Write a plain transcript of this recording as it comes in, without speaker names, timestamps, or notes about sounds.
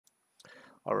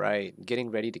All right, getting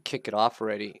ready to kick it off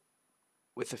already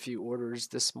with a few orders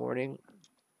this morning.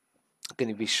 Going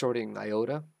to be shorting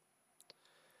Iota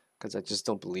because I just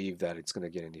don't believe that it's going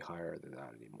to get any higher than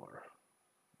that anymore.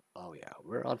 Oh yeah,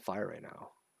 we're on fire right now.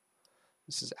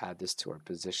 Let's just add this to our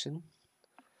position.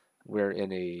 We're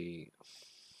in a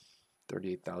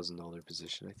 $38,000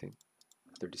 position, I think.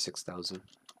 36,000.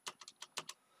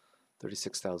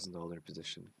 $36,000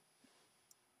 position.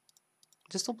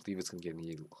 Just don't believe it's gonna get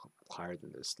any higher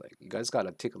than this. Like, you guys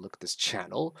gotta take a look at this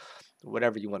channel,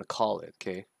 whatever you want to call it.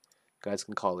 Okay, you guys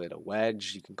can call it a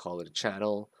wedge, you can call it a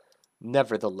channel.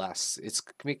 Nevertheless, it's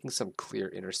making some clear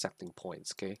intersecting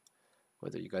points. Okay,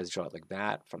 whether you guys draw it like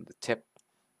that from the tip,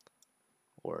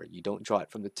 or you don't draw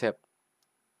it from the tip,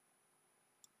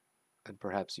 and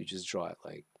perhaps you just draw it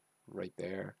like right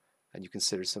there, and you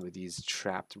consider some of these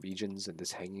trapped regions and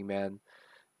this hanging man.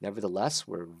 Nevertheless,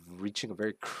 we're reaching a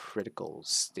very critical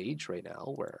stage right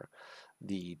now where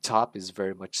the top is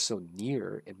very much so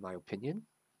near, in my opinion.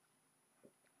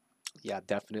 Yeah,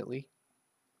 definitely.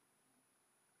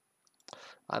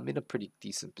 I'm in a pretty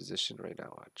decent position right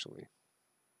now, actually.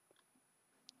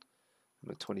 I'm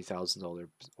a $20,000,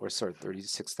 or sorry,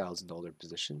 $36,000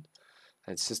 position.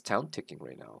 And it's just down ticking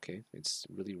right now, okay? It's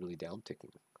really, really down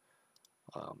ticking.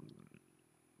 Um,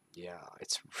 yeah,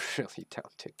 it's really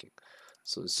down ticking.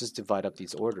 So let's just divide up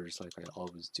these orders like I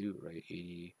always do, right?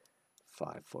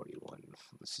 8541.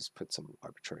 Let's just put some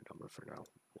arbitrary number for now.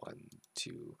 1,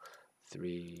 2,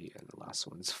 3, and the last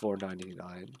one's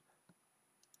 499.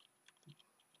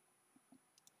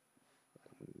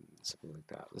 Something like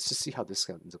that. Let's just see how this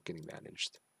ends up getting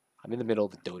managed. I'm in the middle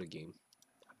of a Dota game.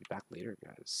 I'll be back later,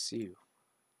 guys. See you.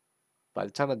 By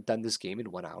the time I'm done this game in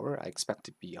 1 hour, I expect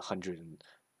to be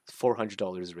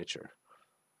 $400 richer.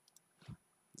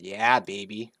 Yeah,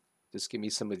 baby. Just give me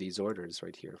some of these orders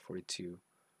right here. 42.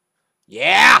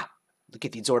 Yeah! Look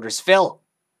at these orders fill.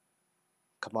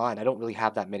 Come on, I don't really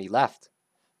have that many left.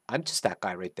 I'm just that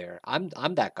guy right there. I'm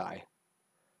that guy.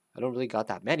 I don't really got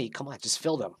that many. Come on, just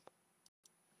fill them.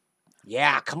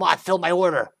 Yeah, come on, fill my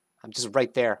order. I'm just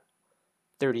right there.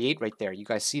 38 right there. You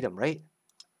guys see them, right?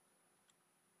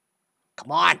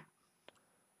 Come on.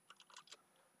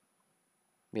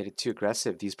 Made it too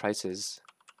aggressive, these prices.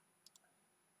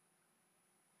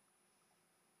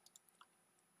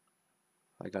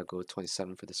 I gotta go with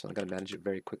 27 for this one. I gotta manage it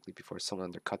very quickly before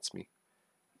someone undercuts me.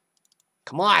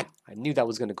 Come on! I knew that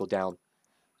was gonna go down.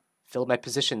 Fill my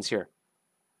positions here.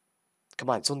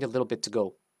 Come on, it's only a little bit to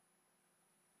go.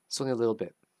 It's only a little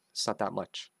bit. It's not that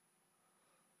much.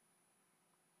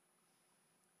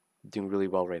 I'm doing really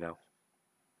well right now.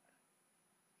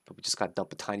 But we just gotta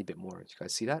dump a tiny bit more. You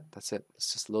guys see that? That's it.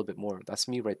 It's just a little bit more. That's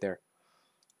me right there.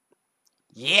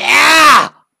 Yeah!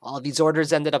 All these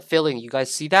orders ended up filling. You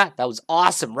guys see that? That was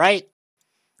awesome, right?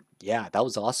 Yeah, that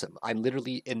was awesome. I'm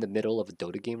literally in the middle of a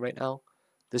Dota game right now.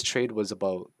 This trade was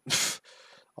about,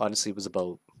 honestly, it was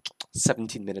about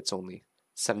 17 minutes only.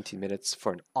 17 minutes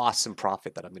for an awesome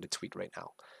profit that I'm going to tweet right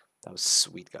now. That was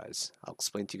sweet, guys. I'll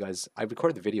explain to you guys. I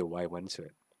recorded the video why I went into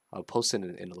it. I'll post it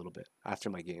in a little bit after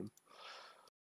my game.